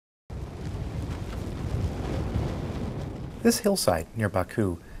This hillside near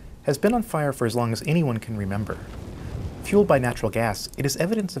Baku has been on fire for as long as anyone can remember. Fueled by natural gas, it is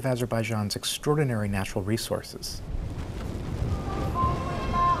evidence of Azerbaijan's extraordinary natural resources.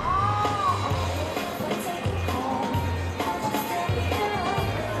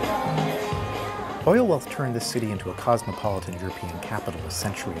 Oil wealth turned this city into a cosmopolitan European capital a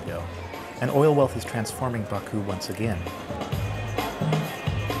century ago, and oil wealth is transforming Baku once again.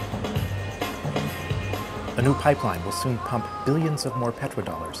 A new pipeline will soon pump billions of more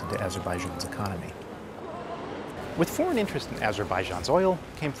petrodollars into Azerbaijan's economy. With foreign interest in Azerbaijan's oil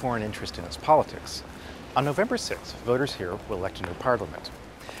came foreign interest in its politics. On November 6th, voters here will elect a new parliament.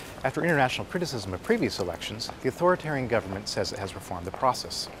 After international criticism of previous elections, the authoritarian government says it has reformed the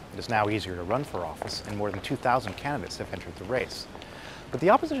process. It is now easier to run for office, and more than 2,000 candidates have entered the race. But the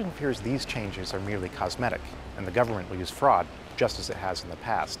opposition fears these changes are merely cosmetic, and the government will use fraud just as it has in the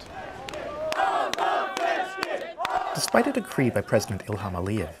past. Despite a decree by President Ilham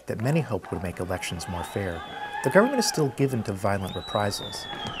Aliyev that many hoped would make elections more fair, the government is still given to violent reprisals.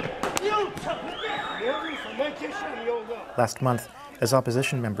 Last month, as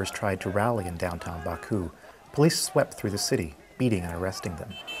opposition members tried to rally in downtown Baku, police swept through the city, beating and arresting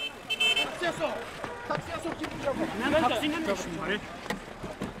them.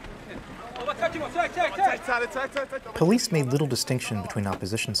 Police made little distinction between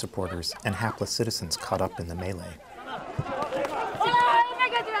opposition supporters and hapless citizens caught up in the melee.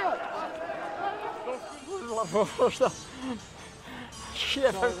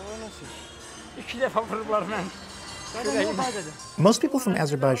 Most people from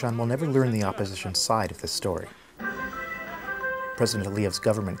Azerbaijan will never learn the opposition side of this story. President Aliyev's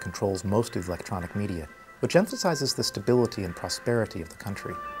government controls most of the electronic media, which emphasizes the stability and prosperity of the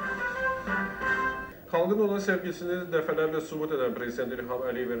country. Xalqın ona sevgisini dəfələrlə sübut edən Prezident İlham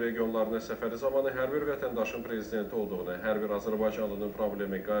Əliyevin regionlarına səfəri zamanı hər bir vətəndaşın prezidenti olduğunu, hər bir Azərbaycanlının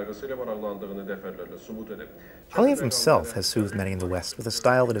problemi, qayğısı ilə maraqlandığını dəfələrlə sübut edib. Aliyev himself has soothed many in the West with a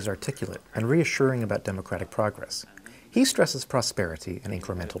style that is articulate and reassuring about democratic progress. He stresses prosperity and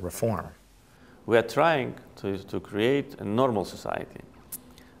incremental reform. We are trying to create a normal society,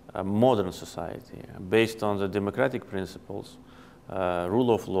 a modern society, based on the democratic principles,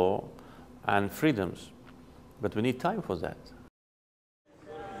 rule of law, and freedoms, but we need time for that.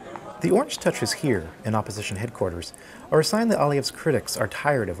 The orange touches here, in opposition headquarters, are a sign that Aliyev's critics are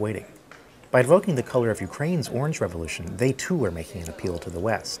tired of waiting. By invoking the color of Ukraine's Orange Revolution, they too are making an appeal to the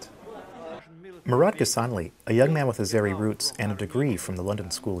West. Murat Ghassanli, a young man with Azeri roots and a degree from the London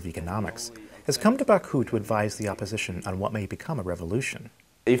School of Economics, has come to Baku to advise the opposition on what may become a revolution.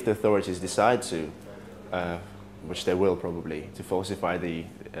 If the authorities decide to, which they will probably, to falsify the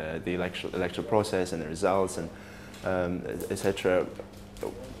electoral process and the results and etc.,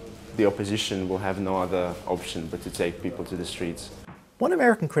 the opposition will have no other option but to take people to the streets. One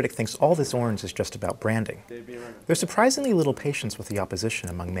American critic thinks all this orange is just about branding. There's surprisingly little patience with the opposition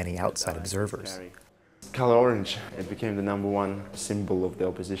among many outside observers. Color orange, it became the #1 symbol of the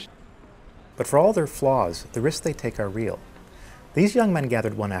opposition. But for all their flaws, the risks they take are real. These young men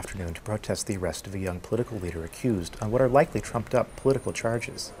gathered one afternoon to protest the arrest of a young political leader accused on what are likely trumped-up political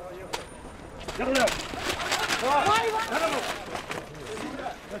charges.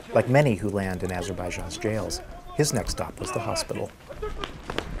 Like many who land in Azerbaijan's jails, his next stop was the hospital.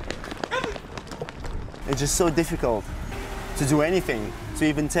 It's just so difficult to do anything, to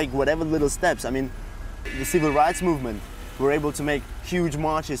even take whatever little steps. I mean, the civil rights movement were able to make huge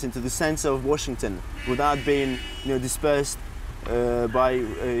marches into the center of Washington without being, dispersed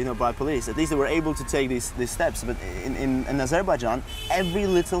by police. At least they were able to take these steps. But in Azerbaijan, every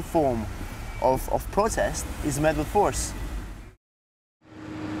little form of protest is met with force.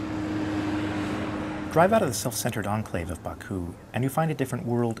 Drive out of the self-centered enclave of Baku, and you find a different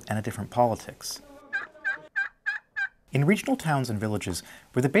world and a different politics. In regional towns and villages,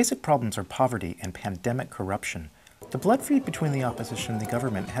 where the basic problems are poverty and pandemic corruption, the blood feud between the opposition and the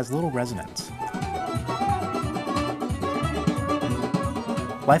government has little resonance.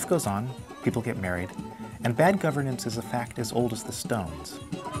 Life goes on, people get married, and bad governance is a fact as old as the stones.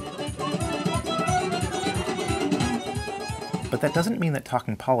 But that doesn't mean that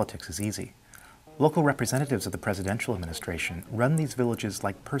talking politics is easy. Local representatives of the presidential administration run these villages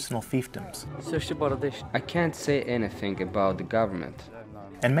like personal fiefdoms. I can't say anything about the government.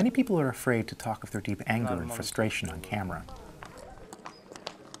 And many people are afraid to talk of their deep anger and frustration on camera.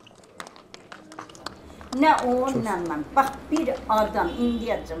 The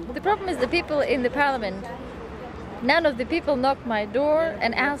problem is the people in the parliament. None of the people knocked my door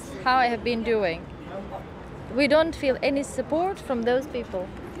and asked how I have been doing. We don't feel any support from those people.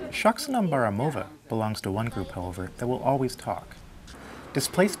 Shaksanam Baramova belongs to one group, however, that will always talk.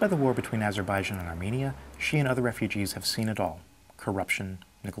 Displaced by the war between Azerbaijan and Armenia, she and other refugees have seen it all: corruption,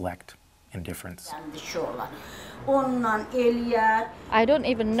 neglect, indifference. I don't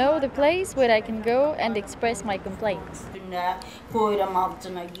even know the place where I can go and express my complaints.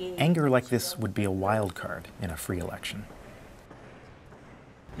 Anger like this would be a wild card in a free election.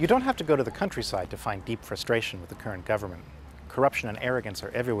 You don't have to go to the countryside to find deep frustration with the current government. Corruption and arrogance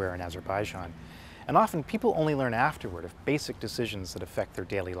are everywhere in Azerbaijan, and often people only learn afterward of basic decisions that affect their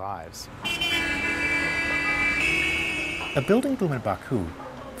daily lives. A building boom in Baku,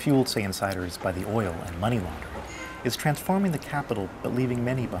 fueled, say insiders, by the oil and money laundering, is transforming the capital but leaving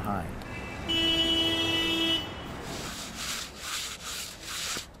many behind.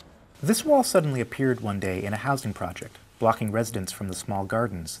 This wall suddenly appeared one day in a housing project, blocking residents from the small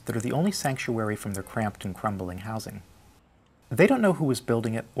gardens that are the only sanctuary from their cramped and crumbling housing. They don't know who is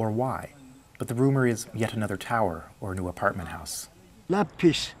building it or why, but the rumor is yet another tower or a new apartment house. My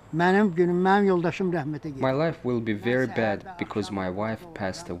life will be very bad because my wife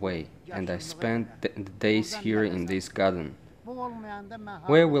passed away and I spent the days here in this garden.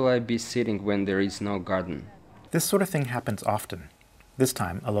 Where will I be sitting when there is no garden? This sort of thing happens often. This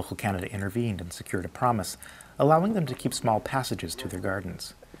time, a local candidate intervened and secured a promise, allowing them to keep small passages to their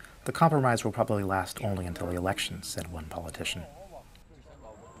gardens. The compromise will probably last only until the elections, said one politician.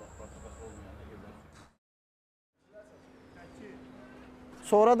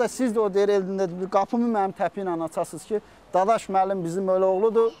 Sonra da siz de o deri elində bir qapımı mənim təpi ilə açasınız ki, Dadaş müəllim bizim öyle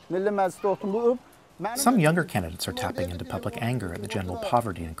oğludur, Milli Məclisdə oturub. Some younger candidates are tapping into public anger at the general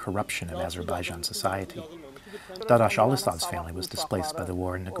poverty and corruption of Azerbaijan society. Dadash Alisad's family was displaced by the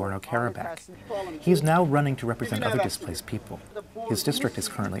war in Nagorno-Karabakh. He is now running to represent other displaced people. His district is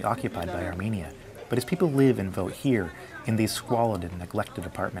currently occupied by Armenia, but his people live and vote here in these squalid and neglected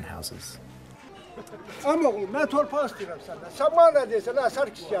apartment houses.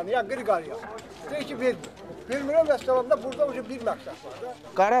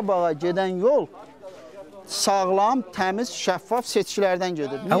 Qarabağa gedən yol sağlam, təmiz, şəffaf seçkilərdən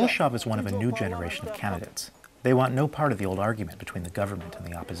gedir. Alishav is one of a new generation of candidates. They want no part of the old argument between the government and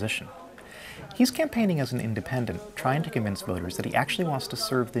the opposition. He's campaigning as an independent, trying to convince voters that he actually wants to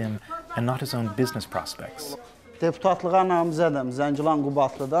serve them and not his own business prospects. Deputatlığa namizədəm Zəngilan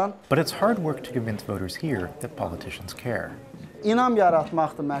Qubadlıdan. But it's hard work to convince voters here that politicians care. İnam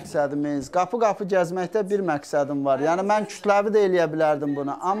yaratmaqdır məqsədimiz. Qapı-qapı gəzməkdə bir məqsədim var. Yəni mən kütləvi də eləyə bilərdim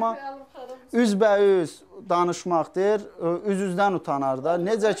bunu, amma üzbəüz danışmaqdır, üz-üzdən utanar da.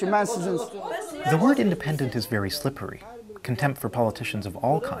 Necə ki mən sizin... The word independent is very slippery. Contempt for politicians of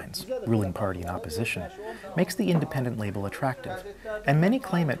all kinds, ruling party and opposition, makes the independent label attractive, and many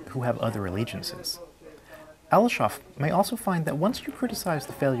claim it who have other allegiances. Alishav may also find that once you criticize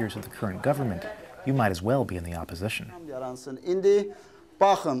the failures of the current government, you might as well be in the opposition. İndi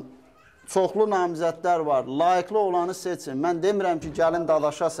baxın, çoxlu namizədlər var, layiqli olanı seçin. Mən demirəm ki, gəlin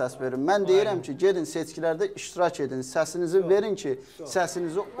Dadaşa səs verin. Mən deyirəm ki, gedin seçkilərdə iştirak edin. Səsinizi verin ki,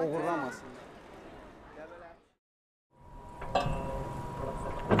 səsinizi oğurlamasın.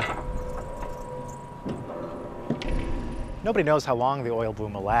 Nobody knows how long the oil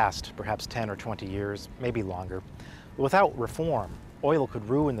boom will last, perhaps 10 or 20 years, maybe longer. Without reform, oil could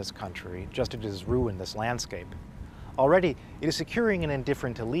ruin this country just as it has ruined this landscape. Already, it is securing an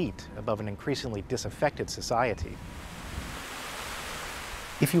indifferent elite above an increasingly disaffected society.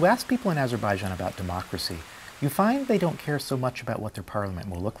 If you ask people in Azerbaijan about democracy, you find they don't care so much about what their parliament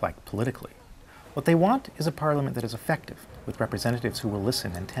will look like politically. What they want is a parliament that is effective, with representatives who will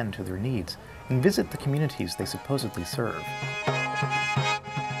listen and tend to their needs, and visit the communities they supposedly serve.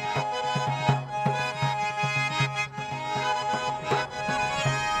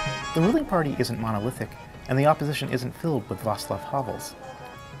 The ruling party isn't monolithic, and the opposition isn't filled with Václav Havels.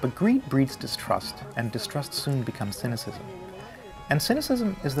 But greed breeds distrust, and distrust soon becomes cynicism. And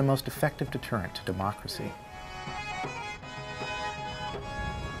cynicism is the most effective deterrent to democracy.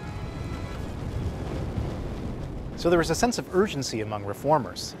 So there is a sense of urgency among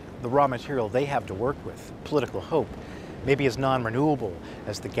reformers. The raw material they have to work with, political hope, may be as non-renewable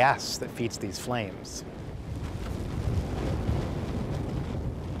as the gas that feeds these flames.